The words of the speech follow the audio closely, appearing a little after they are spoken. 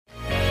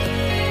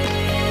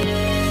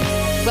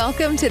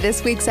Welcome to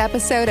this week's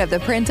episode of the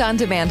Print on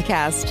Demand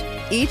Cast.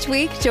 Each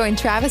week, join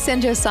Travis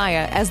and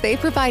Josiah as they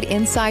provide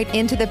insight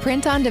into the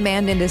print on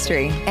demand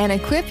industry and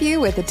equip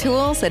you with the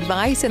tools,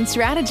 advice, and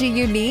strategy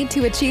you need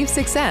to achieve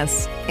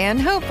success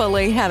and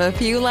hopefully have a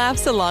few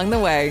laughs along the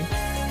way.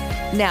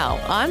 Now,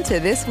 on to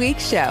this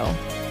week's show.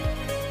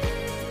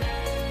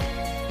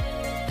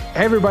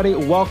 Hey everybody,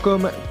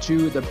 welcome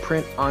to the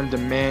Print on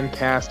Demand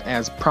Cast.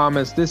 As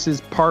promised, this is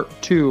part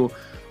 2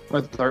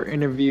 with our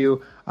interview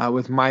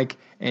with Mike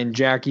and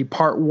Jackie.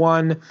 Part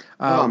 1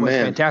 was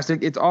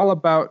fantastic. It's all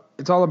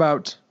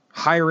about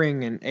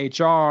hiring and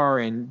HR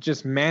and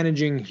just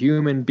managing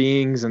human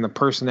beings and the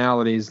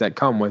personalities that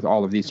come with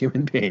all of these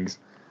human beings.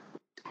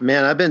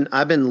 Man,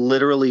 I've been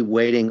literally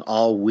waiting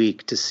all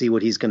week to see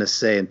what he's going to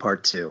say in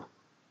part 2.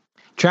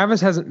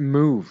 Travis hasn't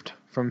moved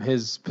from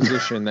his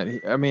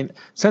position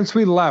since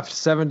we left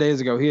 7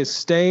 days ago. He has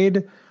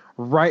stayed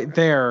right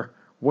there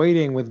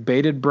waiting with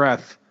bated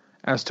breath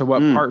as to what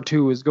part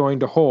 2 is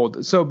going to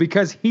hold. So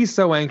because he's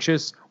so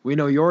anxious, we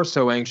know you're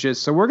so anxious,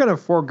 so we're going to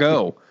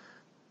forego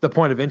the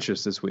point of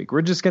interest this week.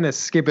 We're just going to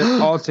skip it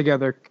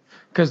altogether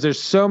because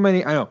there's so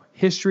many,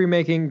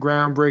 history-making,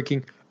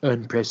 groundbreaking,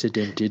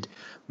 unprecedented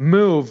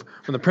move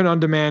from the Print on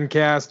Demand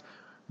Cast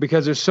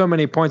because there's so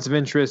many points of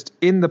interest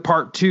in the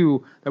part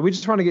 2 that we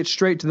just want to get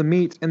straight to the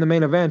meat and the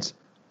main event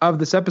of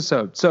this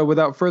episode. So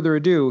without further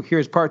ado,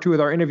 here's part 2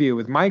 with our interview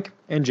with Mike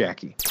and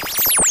Jackie.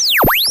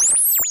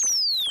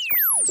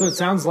 So it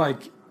sounds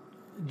like,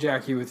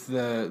 Jackie, with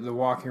the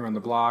walking around the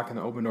block and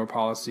the open door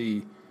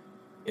policy,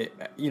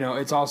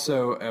 it's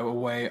also a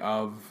way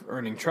of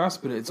earning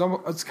trust, but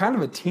it's kind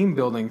of a team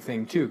building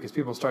thing too, because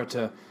people start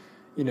to,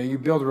 you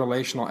build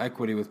relational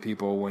equity with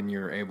people when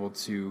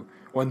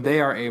they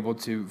are able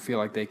to feel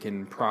like they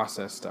can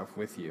process stuff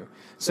with you.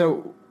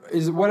 So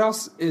what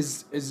else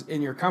is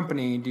in your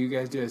company? Do you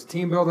guys do as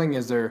team building?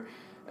 Is there,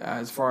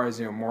 as far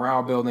as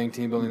morale building,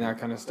 team building, that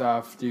kind of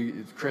stuff? Do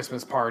you,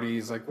 Christmas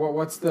parties? Like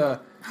what's the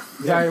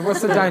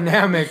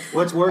dynamic?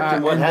 What's worked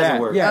and what hasn't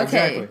worked? Yeah,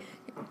 okay. Exactly.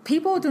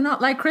 People do not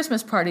like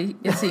Christmas party,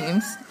 it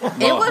seems.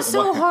 It was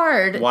so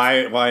hard.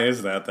 Why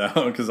is that,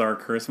 though? Because our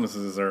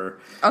Christmases are...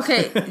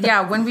 Okay,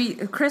 yeah,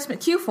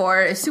 Christmas,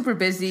 Q4 is super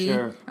busy,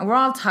 sure. And we're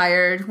all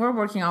tired. We're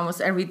working almost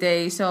every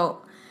day,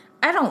 so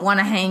I don't want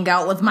to hang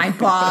out with my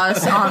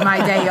boss on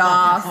my day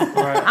off.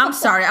 Right. I'm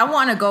sorry, I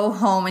want to go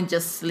home and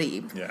just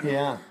sleep.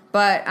 Yeah.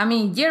 But,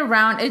 year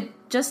round, it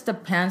just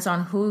depends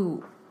on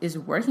who is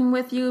working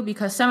with you,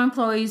 because some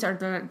employees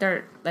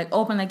they're like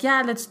open, like,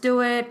 yeah, let's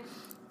do it.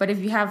 But if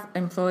you have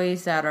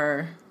employees that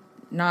are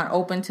not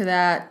open to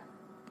that,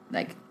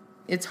 like,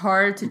 it's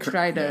hard to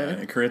try to...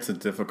 Yeah, it creates a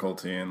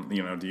difficulty. And,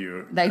 do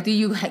you... Like, do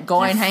you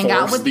go and hang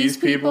out with these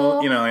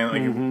people?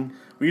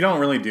 We don't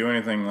really do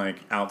anything, like,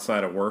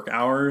 outside of work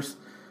hours.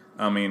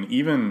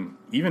 Even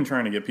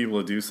trying to get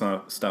people to do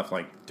some stuff,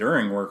 like,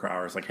 during work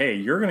hours. Like, hey,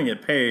 you're going to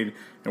get paid,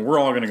 and we're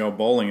all going to go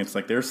bowling. It's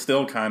like they're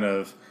still kind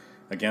of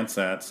against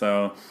that.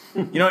 So,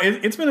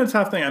 it's been a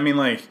tough thing.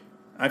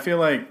 I feel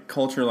like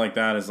culture like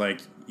that is,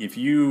 like, if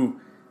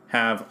you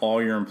have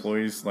all your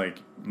employees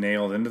like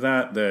nailed into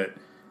that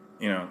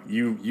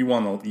you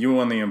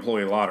won the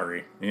employee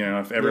lottery.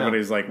 If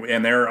everybody's like,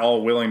 and they're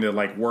all willing to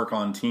like work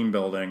on team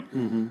building.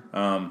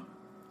 Mm-hmm.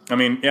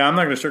 I'm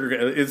not going to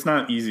sugarcoat it. It's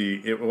not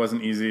easy. It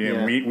wasn't easy,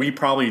 and we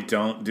probably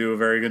don't do a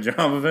very good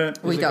job of it.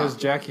 Is it because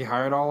Jackie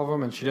hired all of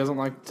them and she doesn't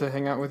like to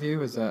hang out with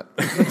you? Is that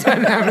the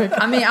dynamic?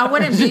 I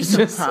wouldn't be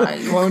surprised.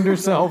 Just cloned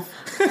herself.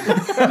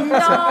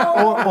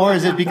 No. Or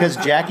is it because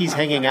Jackie's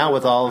hanging out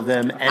with all of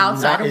them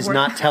and is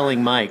not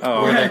telling Mike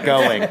where they're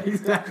going?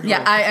 Exactly.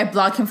 Yeah, I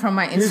block him from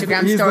my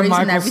Instagram he's stories the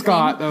and Michael everything.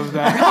 Scott of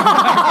that.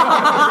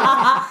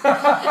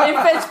 It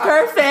fits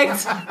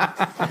perfect.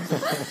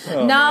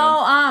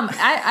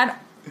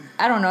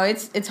 I don't know.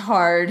 It's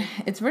hard.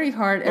 It's very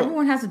hard.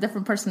 Everyone has a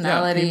different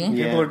personality.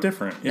 People are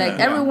different. Like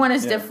everyone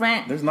is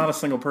different. There's not a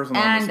single person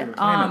on this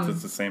planet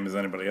that's the same as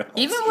anybody else.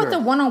 Even with the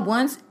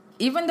one-on-ones,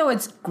 even though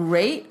it's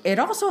great, it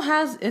also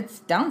has its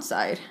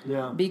downside.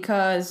 Yeah.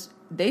 Because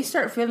they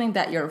start feeling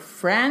that you're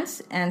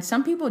friends, and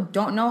some people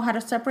don't know how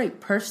to separate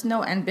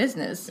personal and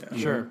business. Yeah.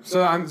 Sure.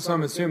 So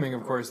I'm assuming,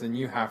 of course, then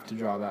you have to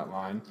draw that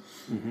line,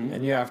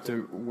 and you have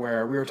to.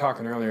 Where we were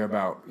talking earlier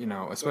about,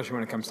 especially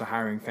when it comes to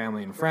hiring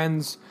family and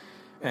friends.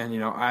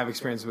 And, I have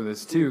experience with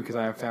this, too, because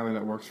I have family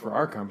that works for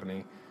our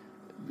company,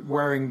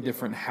 wearing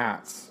different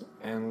hats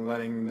and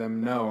letting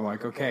them know,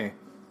 like, okay,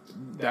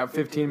 that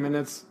 15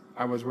 minutes,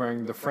 I was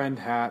wearing the friend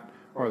hat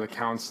or the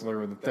counselor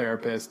or the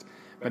therapist,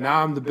 but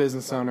now I'm the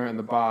business owner and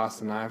the boss,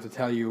 and I have to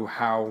tell you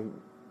how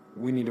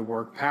we need to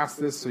work past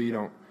this so you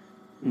don't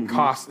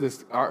cost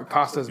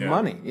us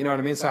money. You know what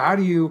I mean? So how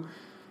do you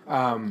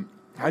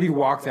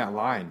walk that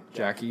line,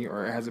 Jackie?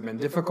 Or has it been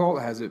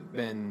difficult? Has it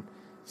been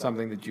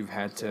something that you've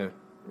had to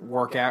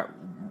work at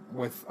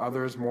with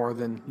others more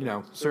than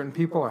certain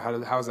people, or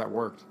how's that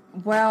worked?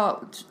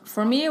 Well,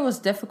 for me it was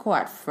difficult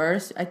at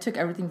first. I took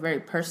everything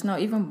very personal.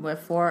 Even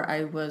before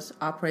I was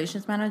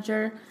operations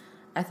manager,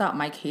 I thought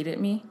Mike hated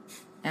me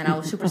and I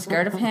was super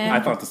scared of him. I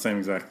thought the same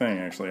exact thing,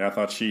 actually. I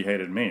thought she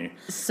hated me.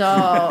 So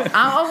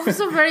I was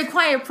a very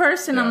quiet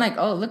person. Yeah. I'm like,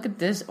 oh, look at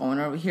this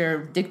owner over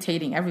here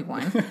dictating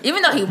everyone.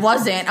 Even though he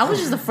wasn't. I was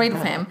just afraid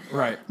of him.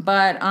 Right.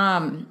 But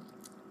I'm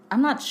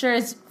not sure.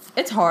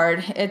 It's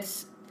hard.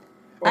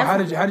 Well, how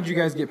did you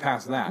guys get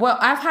past that? Well,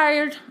 I've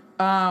hired...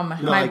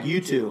 like you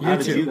two. How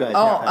did two. you guys?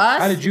 Oh, get that?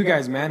 us? How did you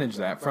guys manage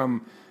that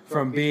from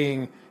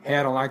being, hey,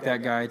 I don't like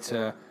that guy,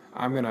 to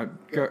I'm gonna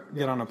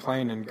get on a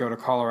plane and go to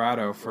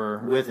Colorado for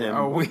With him.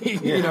 a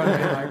week? You know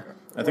what I mean? Like,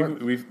 I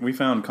think we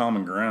found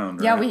common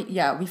ground.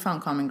 Right? we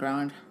found common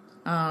ground.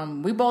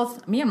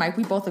 Me and Mike,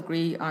 we both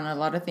agree on a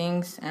lot of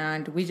things,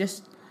 and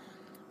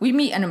we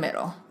meet in the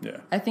middle. Yeah.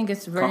 I think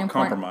it's very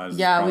important. Compromise.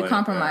 Yeah, Probably, we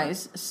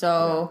compromise.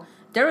 So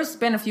there has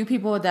been a few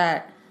people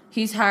that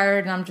he's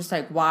hired, and I'm just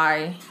like,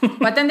 why?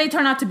 But then they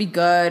turn out to be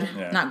good.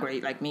 Yeah. Not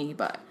great like me,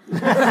 but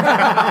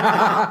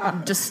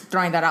just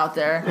throwing that out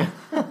there.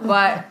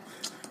 But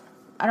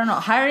I don't know.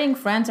 Hiring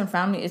friends and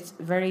family, it's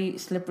very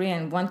slippery.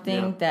 And one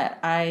thing that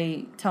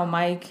I tell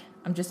Mike,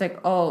 I'm just like,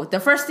 oh, the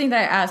first thing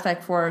that I asked,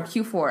 like for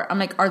Q4, I'm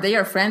like, are they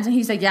your friends? And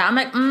he's like, yeah. I'm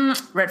like,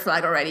 red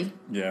flag already.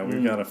 Yeah,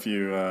 we've got a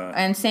few.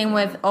 And same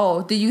with,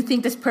 oh, do you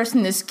think this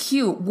person is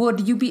cute?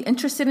 Would you be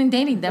interested in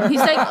dating them? He's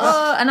like,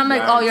 and I'm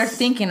like, oh, you're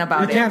thinking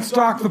about you it. can't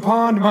stock the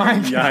pond,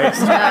 Mike. Yikes.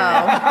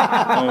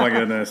 No. Oh, my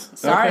goodness.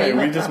 Sorry.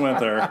 Okay, we just went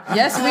there.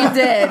 Yes, we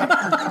did.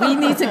 We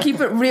need to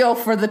keep it real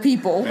for the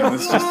people. And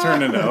this just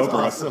turned into Oprah.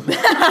 Awesome.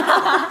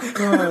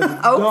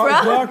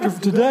 Oprah?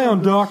 Today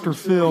on Dr.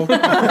 Phil.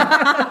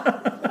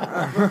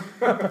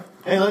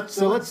 Hey, let's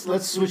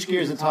switch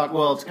gears and talk.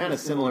 Well, it's kind of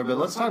similar, but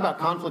let's talk about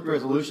conflict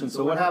resolution.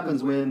 So, what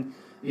happens when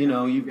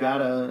you've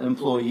got an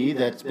employee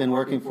that's been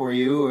working for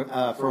you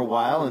for a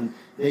while, and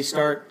they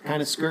start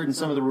kind of skirting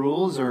some of the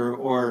rules,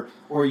 or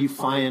you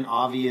find an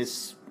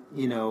obvious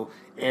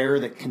error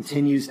that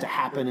continues to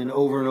happen and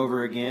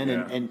over again,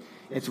 and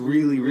it's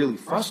really, really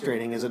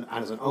frustrating as an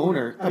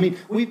owner. I mean,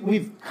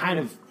 we've kind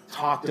of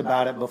talked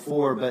about it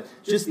before, but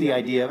just the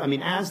idea. I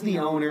mean, as the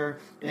owner,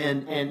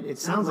 and it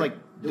sounds like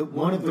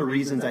one of the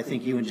reasons I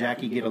think you and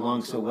Jackie get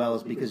along so well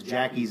is because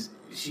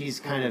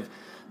she's kind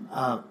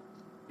of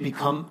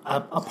become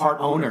a part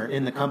owner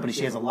in the company.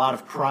 She has a lot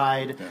of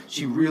pride. Yeah.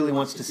 She really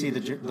wants to see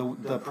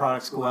the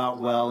products go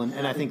out well,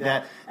 and I think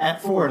that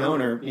for an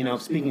owner,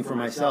 speaking for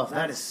myself,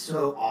 that is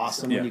so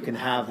awesome when you can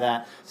have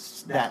that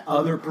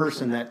other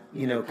person that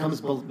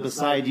comes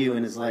beside you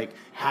and is like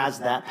has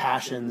that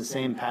passion, the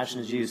same passion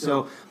as you.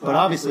 So, but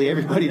obviously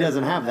everybody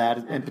doesn't have that.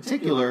 In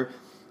particular,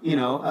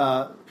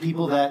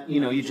 people that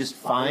you just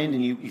find,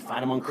 and you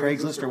find them on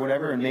Craigslist or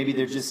whatever, and maybe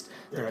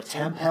they're a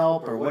temp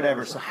help or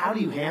whatever. So how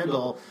do you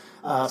handle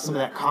some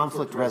of that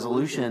conflict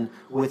resolution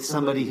with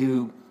somebody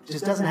who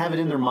just doesn't have it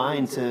in their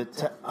mind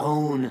to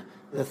own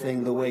the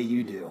thing the way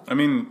you do? I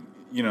mean,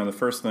 the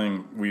first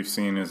thing we've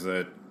seen is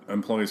that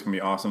employees can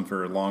be awesome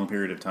for a long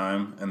period of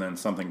time, and then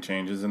something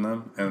changes in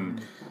them,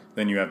 and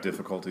then you have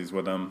difficulties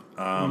with them.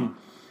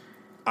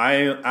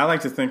 I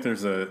like to think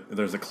there's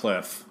a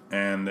cliff,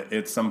 and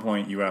at some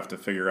point you have to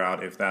figure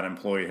out if that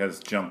employee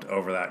has jumped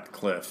over that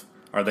cliff.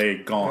 Are they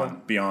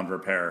gone beyond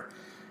repair?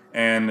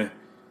 And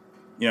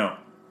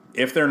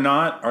if they're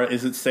not,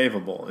 is it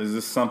savable? Is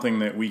this something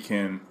that we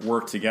can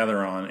work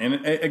together on?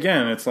 And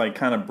again, it's like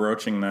kind of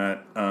broaching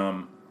that.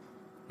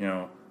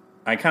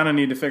 I kind of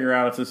need to figure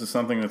out if this is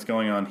something that's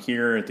going on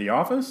here at the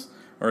office,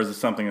 or is it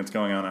something that's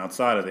going on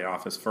outside of the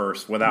office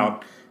first,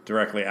 without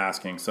directly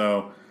asking.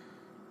 So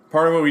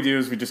part of what we do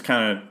is we just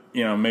kind of,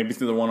 maybe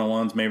through the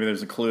one-on-ones, maybe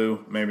there's a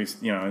clue, maybe,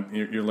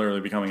 you're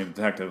literally becoming a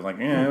detective, like,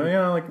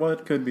 like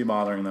what could be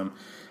bothering them.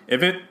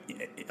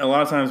 A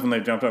lot of times when they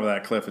jumped over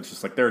that cliff, it's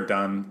just like they're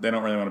done. They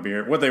don't really want to be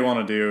here. What they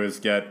want to do is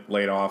get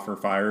laid off or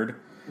fired.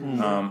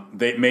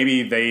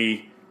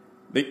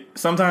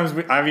 Sometimes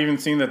I've even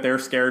seen that they're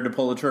scared to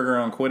pull the trigger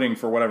on quitting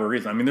for whatever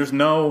reason. I mean,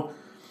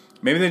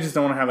 maybe they just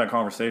don't want to have that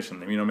conversation.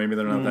 Maybe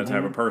they're not that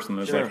type of person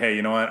that's like, hey,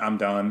 you know what, I'm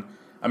done.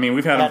 I mean,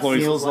 we've had employees.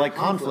 That feels like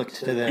conflict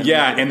to them.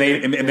 Yeah, and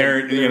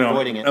they're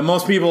avoiding it.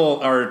 Most people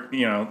are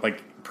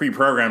like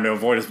pre-programmed to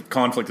avoid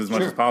conflict as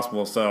much as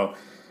possible. So,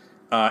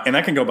 and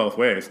that can go both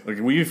ways. Like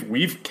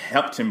we've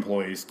kept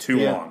employees too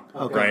long,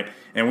 right?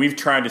 And we've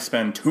tried to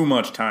spend too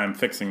much time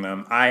fixing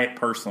them. I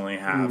personally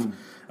have.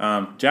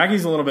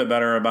 Jackie's a little bit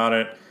better about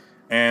it,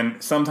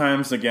 and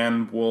sometimes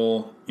again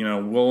we'll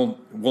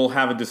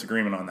have a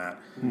disagreement on that.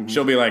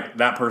 She'll be like,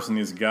 that person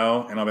needs to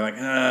go, and I'll be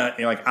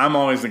like, I'm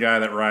always the guy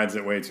that rides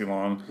it way too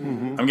long.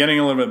 I'm getting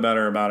a little bit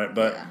better about it,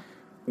 but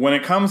when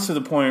it comes to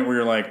the point where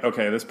you're like,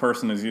 okay, this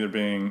person is either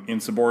being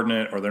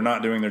insubordinate, or they're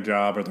not doing their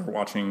job, or they're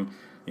watching,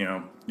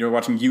 you're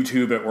watching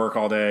YouTube at work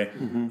all day.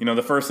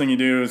 The first thing you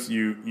do is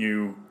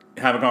you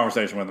have a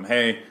conversation with them.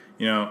 Hey,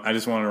 I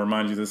just want to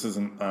remind you this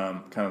isn't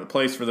kind of the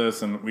place for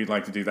this, and we'd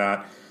like to do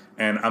that.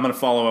 And I'm going to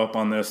follow up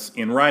on this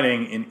in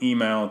writing, in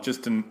email,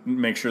 just to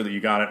make sure that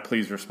you got it.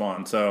 Please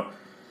respond. So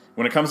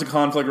when it comes to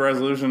conflict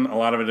resolution, a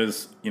lot of it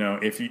is,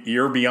 if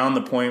you're beyond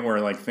the point where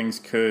like things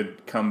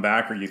could come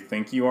back, or you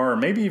think you are, or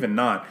maybe even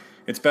not,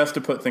 it's best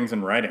to put things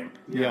in writing.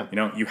 Yeah.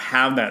 You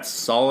have that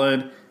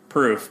solid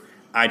proof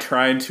I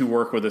tried to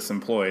work with this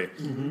employee,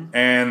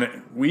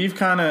 and we've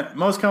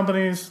most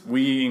companies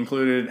we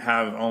included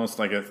have almost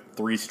like a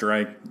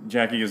 3-strike.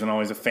 Jackie isn't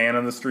always a fan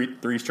of the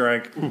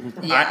 3-strike.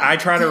 I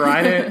try to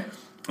ride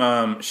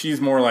it. She's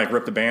more like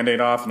rip the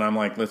Band-Aid off, and I'm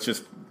like, let's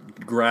just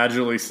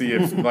gradually see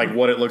if like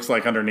what it looks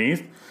like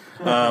underneath.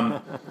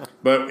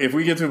 But if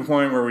we get to a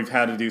point where we've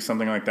had to do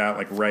something like that,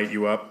 like write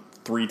you up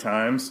 3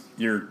 times,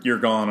 you're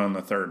gone on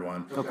the 3rd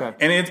one. Okay.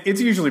 And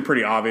it's usually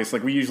pretty obvious.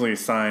 Like we usually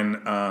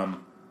assign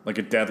like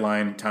a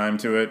deadline time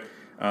to it.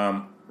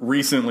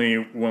 Recently,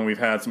 when we've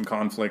had some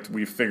conflict,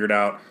 we've figured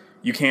out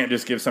you can't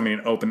just give somebody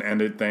an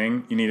open-ended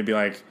thing. You need to be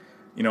like,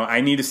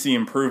 I need to see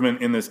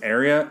improvement in this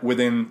area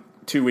within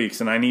 2 weeks,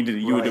 and I need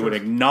you to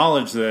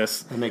acknowledge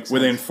this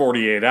within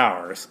 48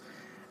 hours.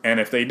 And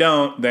if they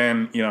don't,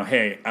 then,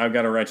 hey, I've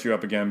got to write you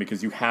up again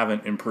because you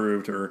haven't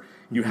improved or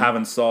you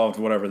haven't solved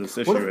whatever this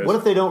issue is. What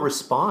if they don't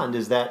respond?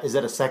 Is that a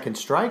 2nd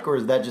strike, or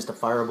is that just a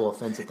fireable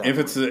offense at that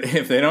point?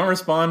 If they don't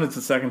respond, it's a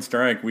 2nd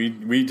strike.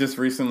 We just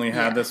recently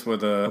had this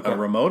with a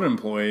remote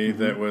employee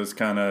that was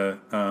kind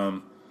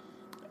of,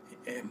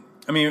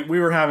 we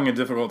were having a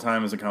difficult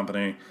time as a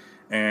company,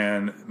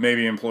 and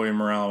maybe employee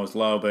morale was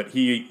low, but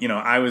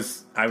I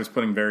was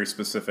putting very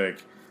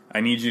specific,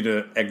 I need you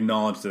to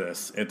acknowledge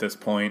this at this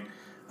point.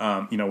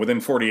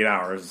 Within 48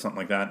 hours or something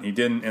like that. And he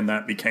didn't, and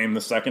that became the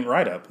 2nd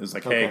write-up. It was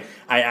like, hey,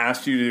 I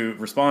asked you to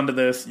respond to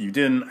this. You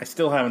didn't. I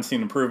still haven't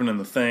seen improvement in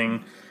the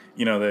thing,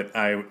 that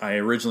I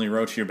originally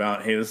wrote you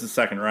about. Hey, this is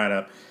the 2nd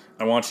write-up.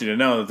 I want you to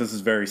know that this is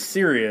very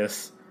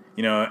serious,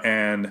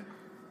 and,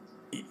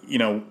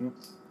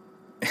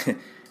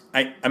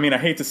 I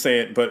hate to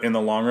say it, but in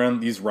the long run,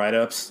 these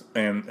write-ups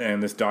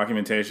and this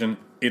documentation,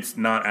 it's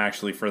not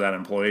actually for that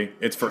employee.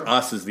 It's for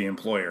us as the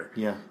employer.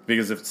 Yeah.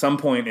 Because at some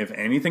point, if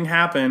anything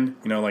happened,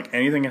 like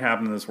anything had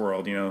happened in this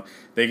world,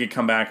 they could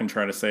come back and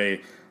try to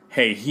say,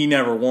 hey, he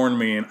never warned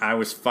me and I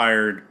was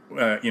fired,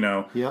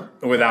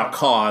 without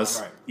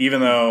cause, even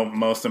though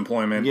most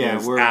employment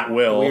is at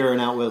will. We're an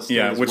at will state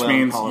as which well,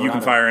 means Colorado. you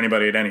can fire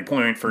anybody at any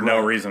point for no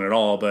reason at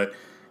all. But,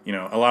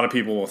 a lot of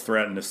people will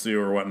threaten to sue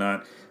or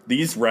whatnot.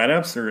 These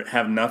write-ups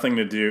have nothing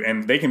to do,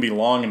 and they can be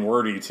long and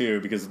wordy too,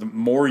 because the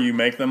more you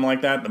make them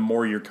like that, the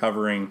more you're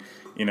covering,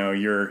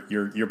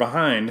 you're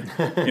behind,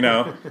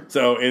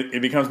 So it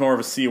becomes more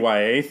of a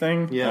CYA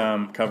thing.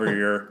 Yeah. Cover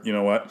your,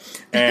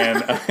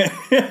 and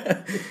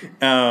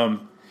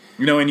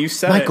and you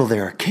said Michael,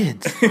 there are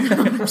kids.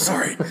 I'm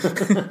sorry.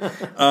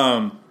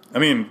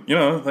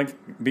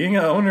 Like being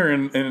an owner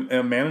and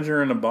a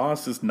manager and a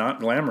boss is not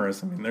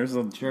glamorous. There's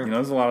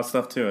there's a lot of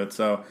stuff to it.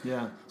 So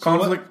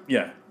conflict.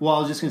 Well, I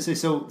was just going to say,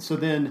 so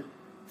then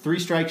 3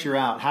 strikes, you're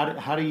out.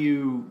 How do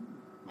you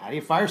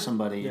fire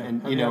somebody? Yeah,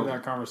 and how do you have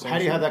that conversation? How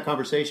do you have that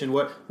conversation?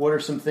 What are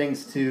some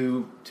things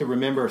to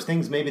remember?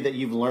 Things maybe that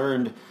you've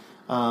learned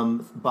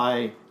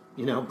by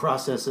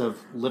process of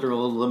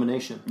literal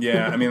elimination.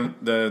 Yeah,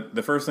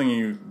 the first thing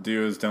you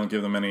do is don't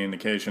give them any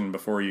indication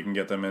before you can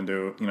get them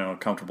into a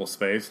comfortable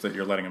space that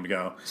you're letting them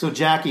go. So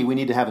Jackie, we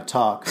need to have a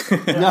talk.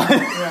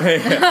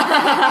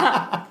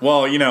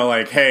 Well,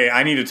 hey,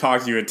 I need to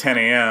talk to you at 10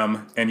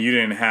 a.m. and you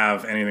didn't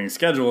have anything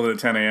scheduled at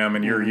 10 a.m.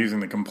 and you're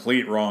using the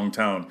complete wrong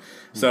tone.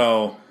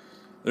 So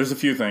there's a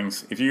few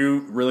things. If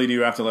you really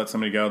do have to let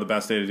somebody go, the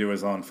best day to do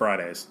is on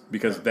Fridays,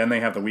 because then they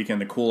have the weekend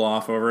to cool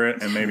off over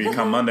it, and maybe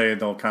come Monday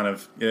they'll kind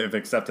of have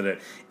accepted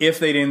it. If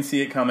they didn't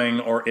see it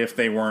coming, or if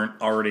they weren't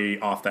already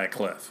off that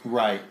cliff.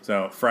 Right.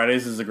 So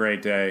Fridays is a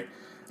great day.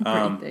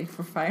 Great day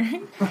for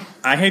firing.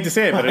 I hate to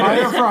say it, but it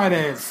Fire is.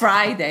 Fridays.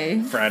 Friday.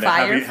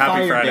 Happy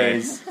Fire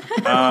Fridays.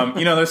 days.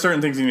 There's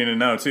certain things you need to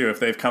know, too. If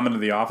they've come into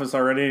the office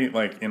already,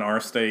 like in our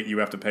state, you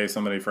have to pay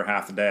somebody for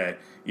half the day,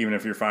 even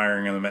if you're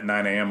firing them at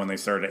 9 a.m. when they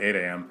start at 8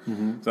 a.m.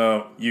 Mm-hmm.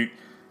 So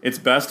it's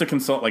best to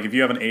consult. Like if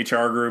you have an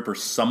HR group or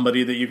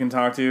somebody that you can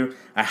talk to,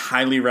 I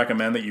highly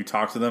recommend that you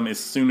talk to them as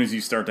soon as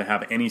you start to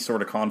have any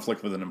sort of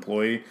conflict with an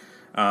employee.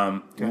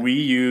 We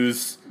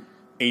use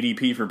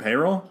ADP for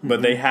payroll,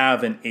 but they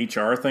have an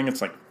HR thing.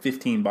 It's like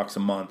 $15 a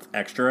month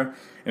extra.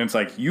 And it's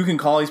like, you can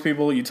call these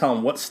people, you tell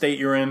them what state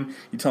you're in,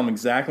 you tell them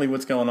exactly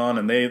what's going on,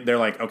 and they're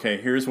like, okay,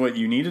 here's what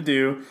you need to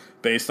do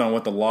based on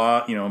what the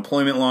law,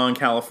 employment law in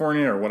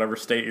California or whatever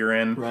state you're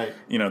in. Right.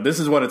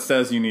 This is what it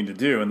says you need to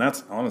do. And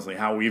that's honestly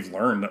how we've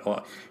learned,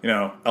 a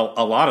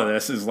lot of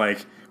this is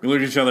like, we look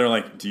at each other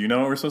like, do you know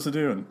what we're supposed to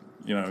do? And,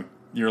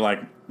 you're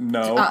like,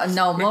 no.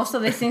 No, most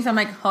of these things I'm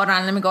like, hold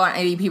on, let me go on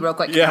ADP real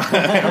quick.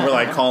 Yeah, we're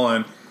like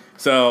calling.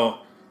 So,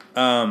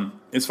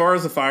 as far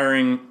as the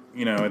firing,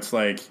 it's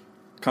like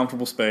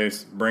comfortable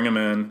space, bring them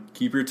in,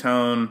 keep your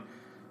tone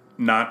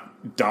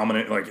not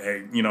dominant, like,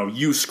 hey,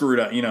 you screwed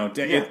up,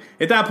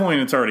 at that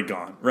point it's already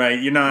gone,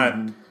 right? You're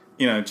not,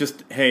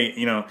 just, hey,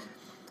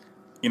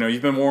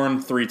 you've been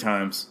warned 3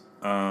 times.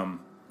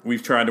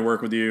 We've tried to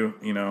work with you.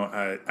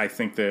 I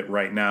think that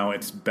right now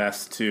it's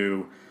best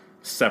to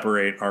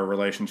separate our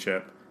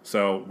relationship.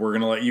 So we're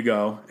going to let you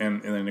go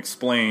and then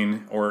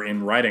explain, or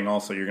in writing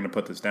also, you're going to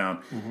put this down.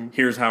 Mm-hmm.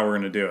 Here's how we're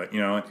going to do it.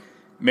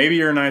 Maybe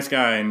you're a nice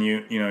guy and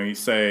you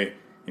say, hey,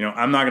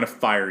 I'm not going to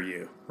fire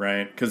you,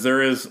 right? Because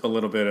there is a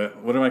little bit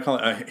of, what do I call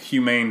it? A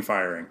humane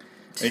firing.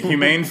 A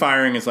humane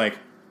firing is like,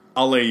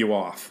 I'll lay you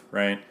off,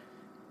 right?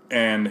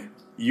 And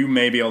you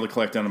may be able to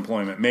collect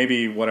unemployment.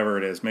 Maybe whatever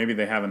it is. Maybe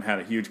they haven't had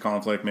a huge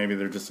conflict. Maybe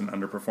they're just an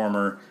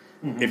underperformer.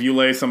 Mm-hmm. If you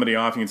lay somebody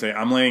off, you can say,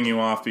 I'm laying you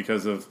off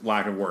because of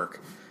lack of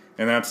work.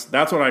 And that's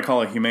what I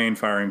call a humane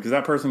firing, because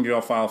that person can go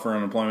file for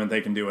unemployment.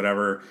 They can do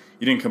whatever.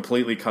 You didn't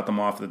completely cut them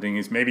off the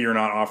dinghies. Maybe you're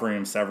not offering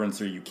them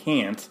severance, or you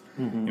can't.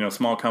 Mm-hmm.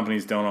 Small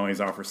companies don't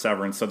always offer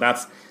severance. So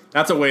that's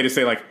a way to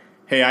say, like,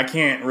 hey, I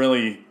can't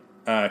really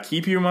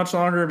keep you much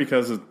longer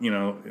because of,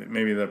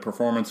 maybe the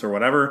performance or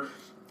whatever.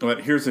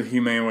 But here's a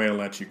humane way to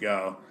let you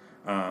go,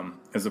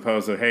 as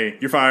opposed to, hey,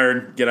 you're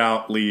fired, get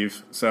out,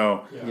 leave.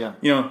 So,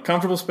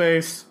 comfortable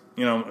space.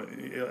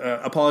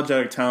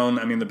 Apologetic tone.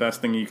 I mean, the best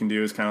thing you can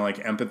do is kind of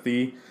like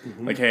empathy.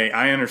 Mm-hmm. Like, hey,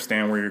 I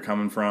understand where you're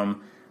coming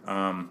from.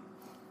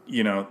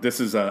 This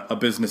is a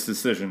business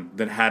decision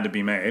that had to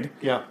be made.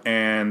 Yeah.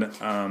 And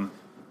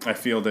I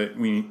feel that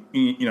we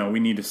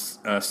need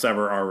to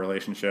sever our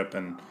relationship,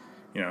 and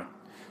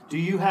Do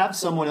you have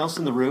someone else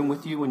in the room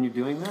with you when you're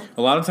doing that?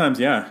 A lot of times,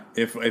 yeah.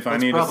 If I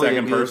need a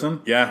second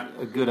person, yeah,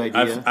 a good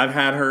idea. I've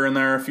had her in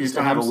there a few times.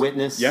 To have a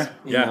witness, yeah.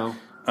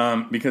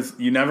 Because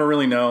you never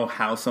really know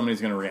how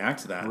somebody's going to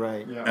react to that,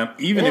 right? Yeah.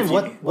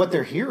 What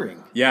they're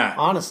hearing,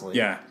 honestly,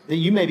 that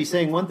you may be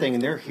saying one thing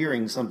and they're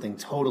hearing something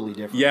totally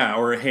different. Yeah,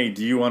 or hey,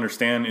 do you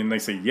understand? And they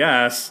say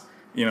yes.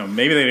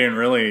 Maybe they didn't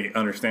really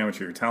understand what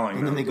you were telling them.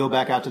 And then they go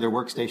back out to their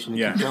workstation and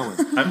keep going.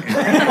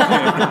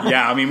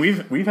 I mean,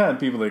 we've had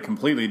people that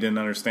completely didn't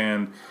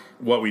understand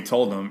what we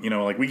told them.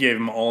 Like we gave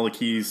them all the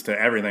keys to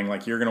everything.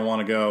 Like, you're going to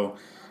want to go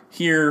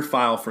here,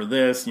 file for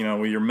this.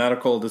 With your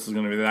medical, this is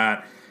going to be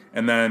that.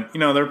 And then,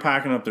 they're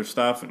packing up their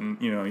stuff and,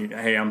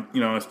 hey, I'm,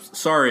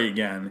 sorry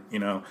again.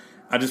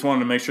 I just wanted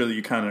to make sure that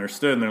you kind of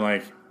understood. And they're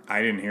like,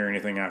 I didn't hear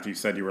anything after you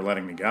said you were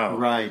letting me go.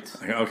 Right.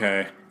 Like,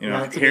 okay.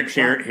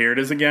 Here it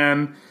is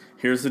again.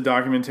 Here's the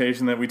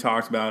documentation that we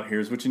talked about.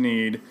 Here's what you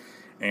need.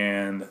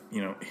 And,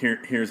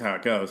 here's how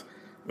it goes.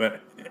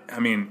 But, I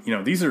mean,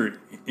 this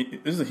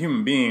is a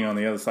human being on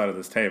the other side of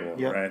this table,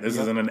 right? This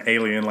isn't an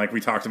alien like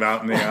we talked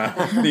about in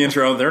the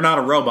intro. They're not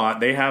a robot.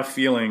 They have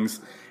feelings.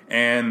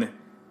 And,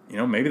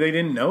 maybe they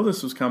didn't know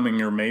this was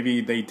coming, or maybe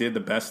they did the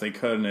best they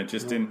could and it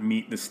just didn't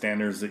meet the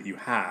standards that you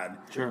had.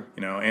 Sure.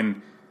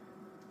 And,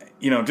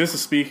 just to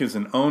speak as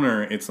an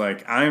owner, it's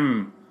like I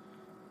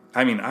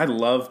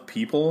love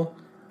people.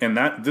 And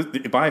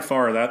by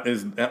far,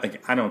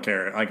 like, I don't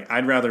care. Like,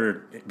 I'd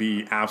rather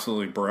be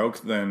absolutely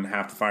broke than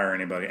have to fire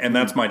anybody. And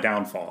that's my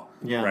downfall,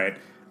 right?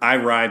 I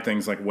ride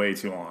things like way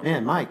too long.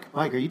 Man, Mike,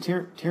 are you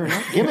tearing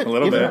up? Give it a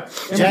little bit.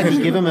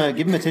 Jackie, give him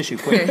a tissue,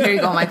 quick. Here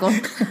you go, Michael.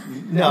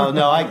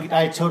 No,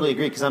 I totally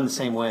agree, because I'm the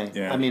same way.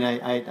 Yeah. I mean,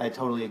 I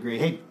totally agree.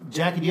 Hey,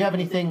 Jackie, do you have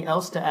anything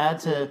else to add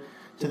to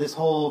this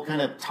whole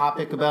kind of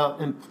topic about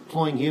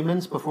employing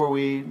humans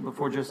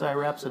before Josiah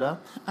wraps it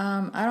up?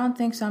 I don't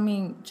think so. I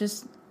mean,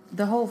 just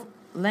the whole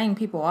laying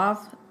people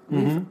off.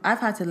 I've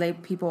had to lay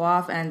people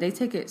off, and they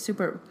take it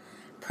super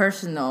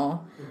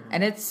personal,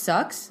 and it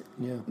sucks.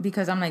 Yeah.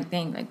 Because I'm like,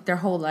 dang, like their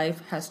whole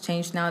life has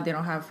changed now. They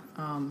don't have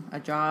a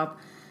job,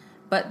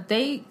 but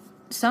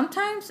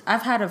sometimes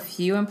I've had a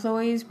few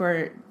employees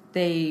where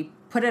they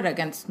put it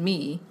against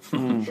me.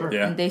 Sure.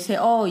 Yeah. And they say,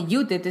 oh,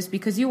 you did this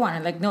because you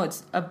wanted. Like, no,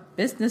 it's a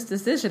business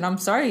decision. I'm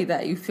sorry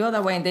that you feel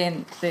that way. And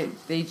then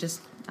they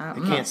just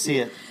they can't see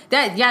it.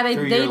 They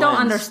don't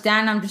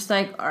understand. I'm just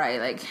like, all right,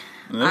 like.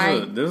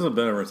 There's a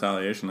bit of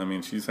retaliation. I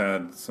mean, she's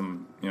had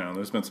some,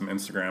 there's been some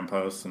Instagram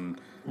posts and,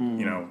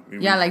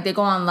 like they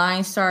go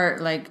online,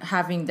 start like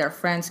having their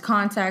friends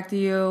contact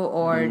you,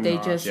 or they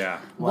just,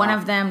 one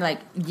of them like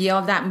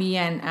yelled at me.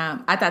 And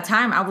at that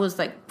time I was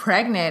like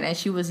pregnant, and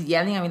she was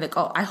yelling at me like,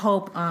 oh, I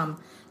hope,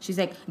 she's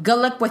like, good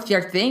luck with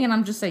your thing. And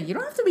I'm just like, you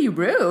don't have to be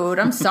rude.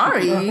 I'm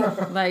sorry.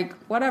 Like,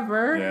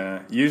 whatever.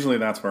 Yeah. Usually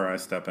that's where I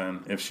step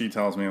in. If she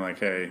tells me like,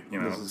 hey,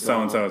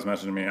 so-and-so is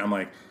messaging me, I'm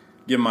like,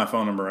 give him my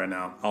phone number right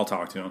now. I'll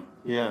talk to him.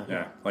 Yeah.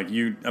 Yeah. Like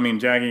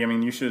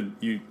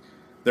Jackie,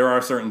 there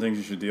are certain things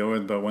you should deal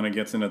with, but when it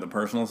gets into the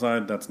personal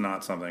side, that's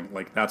not something.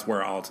 Like, that's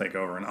where I'll take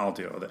over and I'll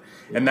deal with it.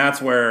 Yeah. And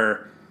that's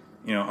where,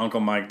 Uncle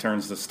Mike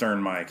turns to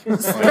Stern Mike.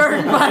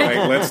 Stern Mike.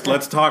 Like,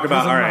 let's talk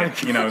about, all right,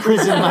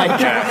 Prison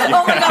Mike. Yeah.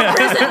 Oh my God,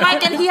 Prison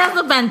Mike, and he has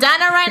a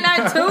bandana right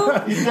now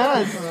too? He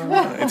does.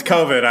 It's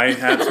COVID. I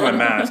had to my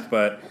mask,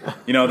 but,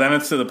 then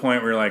it's to the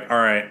point where you're like, all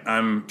right,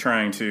 I'm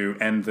trying to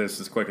end this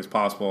as quick as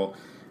possible.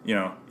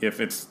 If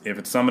it's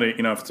somebody,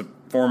 if it's a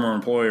former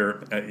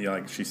employer,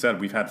 like she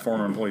said, we've had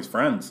former employees'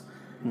 friends,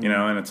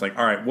 and it's like,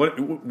 all right,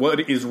 what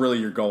is really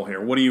your goal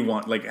here? What do you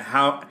want? Like,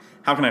 how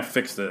can I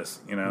fix this?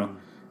 And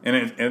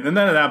then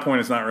at that point,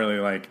 it's not really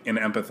like an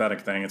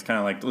empathetic thing. It's kind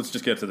of like, let's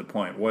just get to the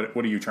point. What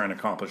are you trying to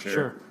accomplish here?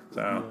 Sure.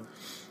 So,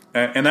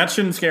 and that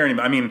shouldn't scare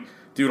anybody. I mean,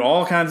 dude,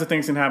 all kinds of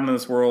things can happen in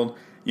this world,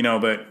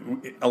 but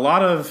a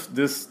lot of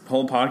this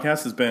whole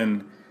podcast has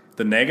been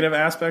the negative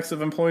aspects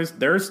of employees,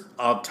 there's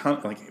a ton.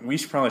 Like we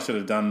should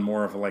have done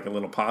more of like a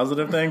little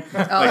positive thing,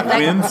 like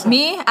wins.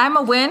 Me, I'm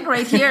a win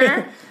right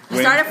here.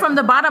 Started from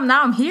the bottom,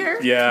 now I'm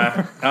here.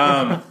 Yeah,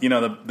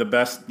 the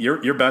best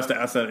your best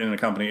asset in a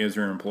company is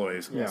your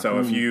employees. Yeah. So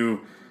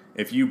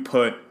if you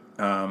put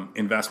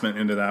investment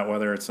into that,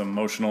 whether it's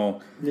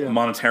emotional,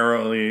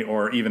 monetarily,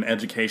 or even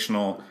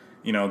educational.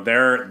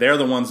 They're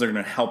the ones that are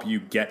going to help you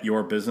get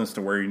your business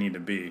to where you need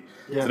to be.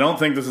 Yeah. So don't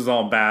think this is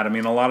all bad. I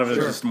mean, a lot of it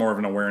is just more of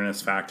an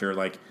awareness factor.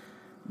 Like,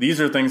 these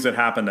are things that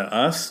happen to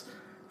us,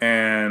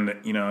 and,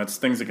 it's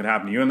things that could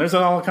happen to you. And there's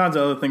all kinds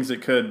of other things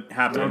that could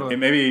happen. Totally.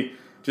 Maybe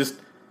just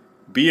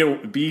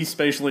be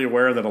spatially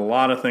aware that a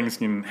lot of things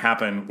can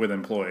happen with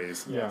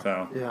employees. Yeah.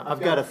 So. Yeah, I've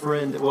got a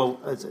friend, well,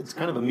 it's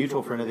kind of a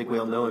mutual friend. I think we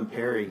all know him,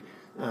 Perry.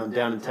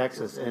 Down in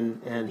Texas,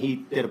 and he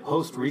did a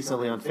post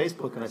recently on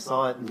Facebook, and I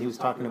saw it, and he was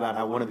talking about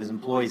how one of his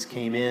employees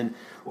came in,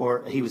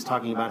 or he was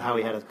talking about how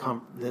he had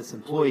this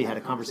employee had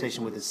a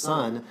conversation with his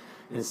son,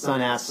 and his son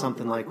asked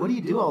something like, "What do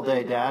you do all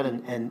day, Dad?"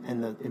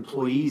 And the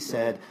employee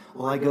said,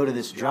 "Well, I go to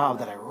this job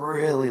that I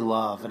really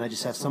love, and I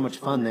just have so much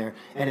fun there."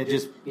 And it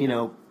just,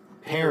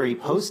 Perry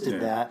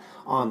posted that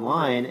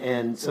online,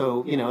 and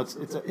so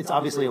it's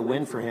obviously a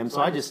win for him. So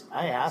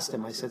I asked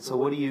him, I said, "So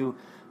what do you?"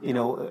 Do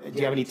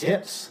you have any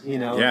tips?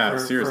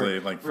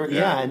 Seriously,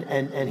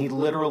 and he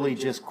literally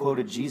just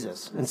quoted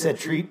Jesus and said,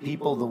 "Treat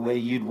people the way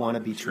you'd want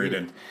to be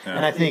treated." Yeah.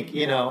 And I think,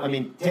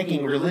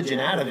 taking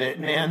religion out of it,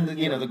 man,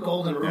 the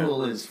golden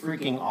rule is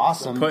freaking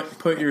awesome.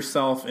 Put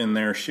yourself in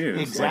their shoes.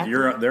 Exactly.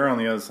 Like they're on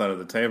the other side of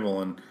the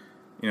table, and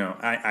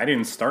I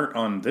didn't start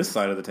on this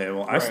side of the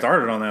table. Right. I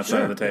started on that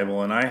side of the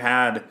table,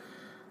 and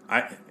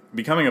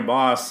becoming a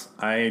boss,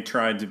 I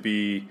tried to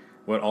be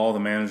what all the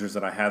managers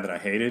that I had that I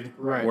hated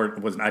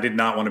I did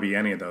not want to be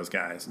any of those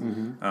guys,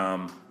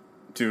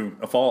 to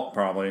a fault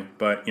probably,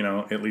 but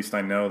at least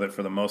I know that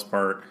for the most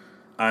part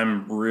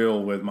I'm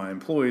real with my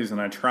employees,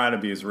 and I try to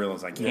be as real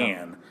as I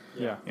can.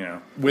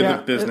 With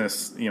the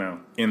business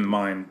in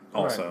mind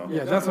also. Right.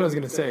 Yeah, that's what I was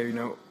going to say.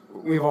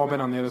 We've all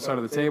been on the other side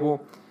of the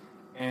table,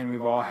 and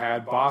we've all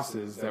had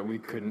bosses that we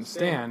couldn't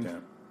stand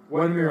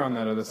when we were on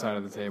that other side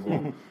of the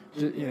table.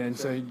 And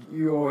so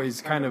you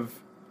always kind of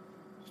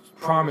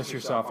promise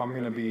yourself, I'm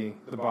going to be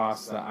the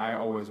boss that I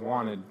always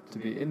wanted to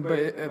be.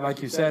 But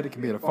like you said, it can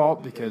be at a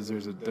fault because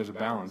there's a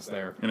balance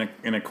there.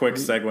 In a quick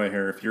segue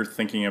here, if you're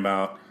thinking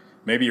about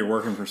maybe you're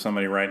working for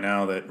somebody right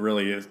now that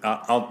really is,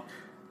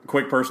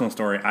 quick personal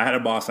story. I had a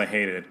boss I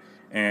hated,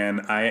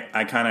 and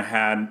I kind of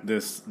had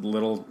this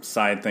little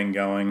side thing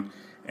going,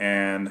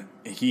 and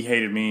he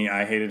hated me,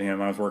 I hated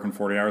him. I was working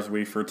 40 hours a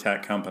week for a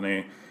tech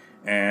company,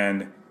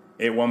 and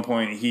at one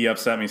point, he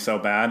upset me so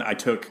bad, I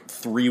took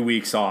 3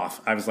 weeks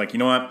off. I was like, you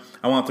know what?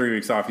 I want 3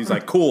 weeks off. He's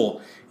like,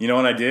 cool. You know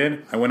what I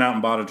did? I went out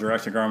and bought a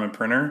direct-to-garment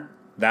printer.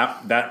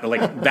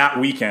 That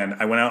weekend,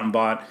 I went out and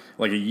bought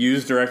like a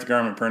used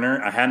direct-to-garment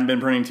printer. I hadn't been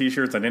printing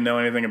T-shirts. I didn't know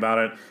anything about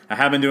it. I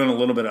had been doing a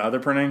little bit of other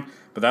printing,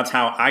 but that's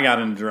how I got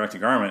into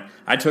direct-to-garment.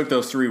 I took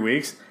those 3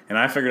 weeks, and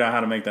I figured out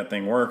how to make that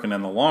thing work. And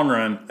in the long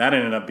run, that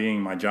ended up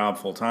being my job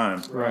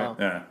full-time. Right.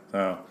 Yeah,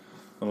 so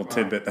a little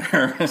tidbit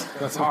there.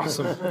 That's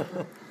awesome.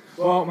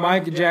 Well,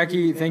 Mike,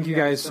 Jackie, thank you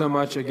guys so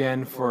much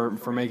again for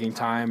making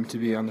time to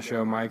be on the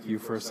show. Mike, you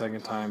for a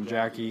second time.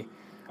 Jackie,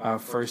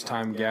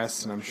 first-time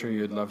guest, and I'm sure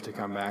you'd love to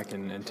come back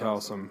and tell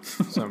some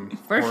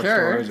horror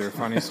stories or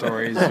funny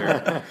stories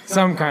or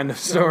some kind of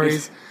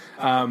stories.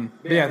 But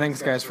yeah,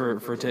 thanks, guys, for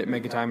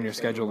making time in your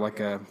schedule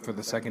for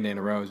the second day in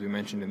a row, as we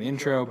mentioned in the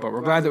intro. But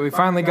we're glad that we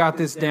finally got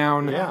this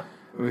down. Yeah.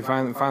 We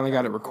finally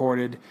got it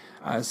recorded.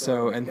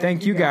 And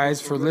thank you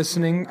guys for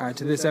listening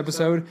to this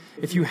episode.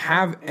 If you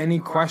have any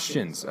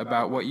questions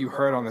about what you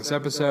heard on this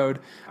episode,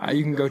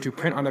 you can go to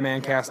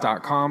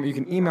printondemandcast.com. You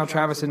can email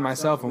Travis and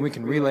myself, and we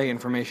can relay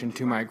information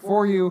to Mike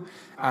for you.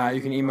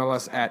 You can email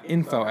us at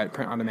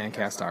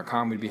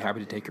info@printondemandcast.com. We'd be happy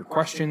to take your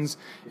questions.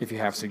 If you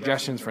have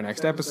suggestions for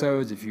next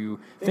episodes, if you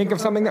think of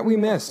something that we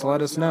missed,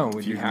 let us know.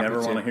 We'd be happy to. If you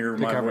never want to hear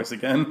my voice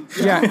again.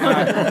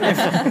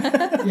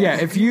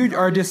 If you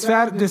are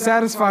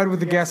dissatisfied with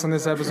the guests on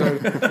this episode,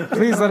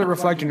 please let it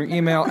reflect in your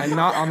email and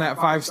not on that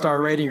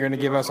 5-star rating you're going to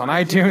give us on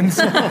iTunes.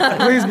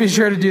 Please be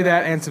sure to do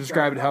that and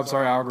subscribe. It helps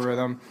our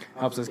algorithm,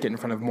 helps us get in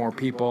front of more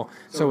people.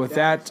 So with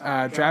that,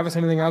 Travis,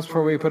 anything else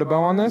before we put a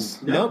bow on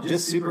this? Nope,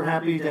 just super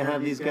happy to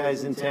have these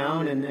guys in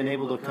town and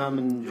able to come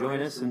and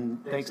join us.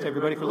 And thanks to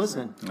everybody for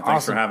listening.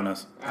 Thanks for having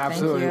us.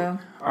 Absolutely.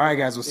 Thank you. All right,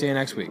 guys, we'll see you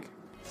next week.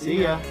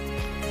 See ya.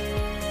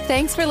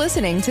 Thanks for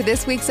listening to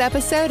this week's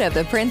episode of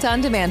the Print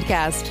on Demand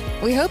Cast.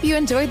 We hope you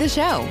enjoyed the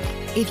show.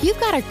 If you've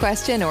got a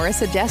question or a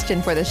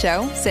suggestion for the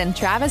show, send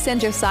Travis and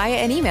Josiah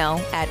an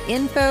email at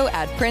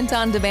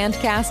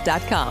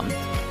info@printondemandcast.com.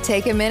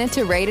 Take a minute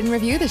to rate and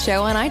review the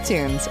show on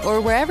iTunes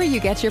or wherever you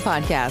get your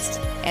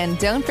podcast. And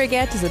don't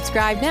forget to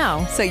subscribe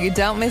now so you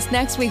don't miss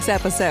next week's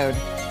episode.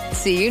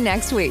 See you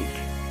next week.